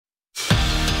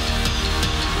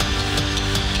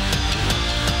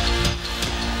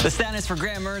The status for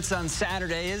Graham Mertz on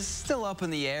Saturday is still up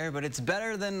in the air, but it's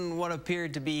better than what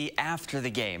appeared to be after the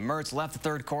game. Mertz left the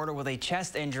third quarter with a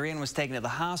chest injury and was taken to the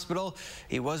hospital.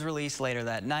 He was released later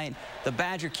that night. The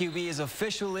Badger QB is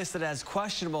officially listed as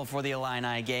questionable for the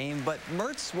Illini game, but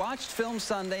Mertz watched film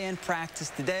Sunday and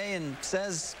practiced today and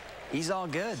says he's all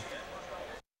good.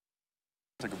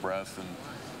 Took a breath and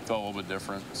felt a little bit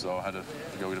different, so I had to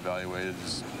go get evaluated,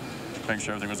 just making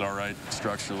sure everything was all right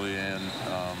structurally and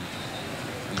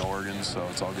in the organs, so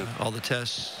it's all good. All the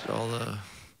tests, I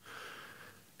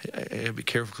gotta be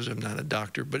careful because I'm not a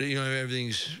doctor, but you know,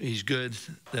 he's good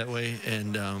that way,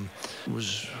 and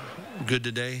was good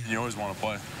today. You always want to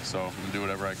play, so I'm gonna do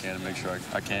whatever I can to make sure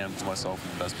I can put myself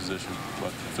in the best position, but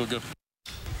I feel good.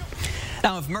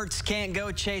 Now, if Mertz can't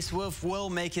go, Chase Wolf will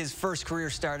make his first career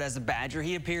start as a Badger.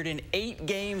 He appeared in 8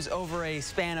 games over a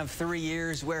span of 3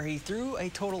 years where he threw a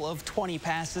total of 20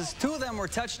 passes. 2 of them were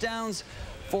touchdowns.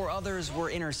 4 others were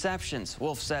interceptions.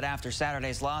 Wolf said after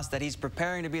Saturday's loss that he's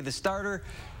preparing to be the starter,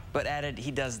 but added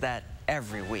he does that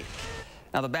every week.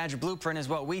 Now, the Badger Blueprint is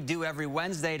what we do every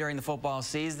Wednesday during the football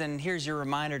season. Here's your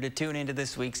reminder to tune into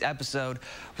this week's episode.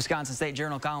 Wisconsin State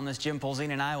Journal columnist Jim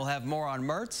Polzin and I will have more on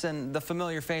Mertz and the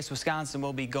familiar face Wisconsin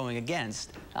will be going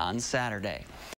against on Saturday.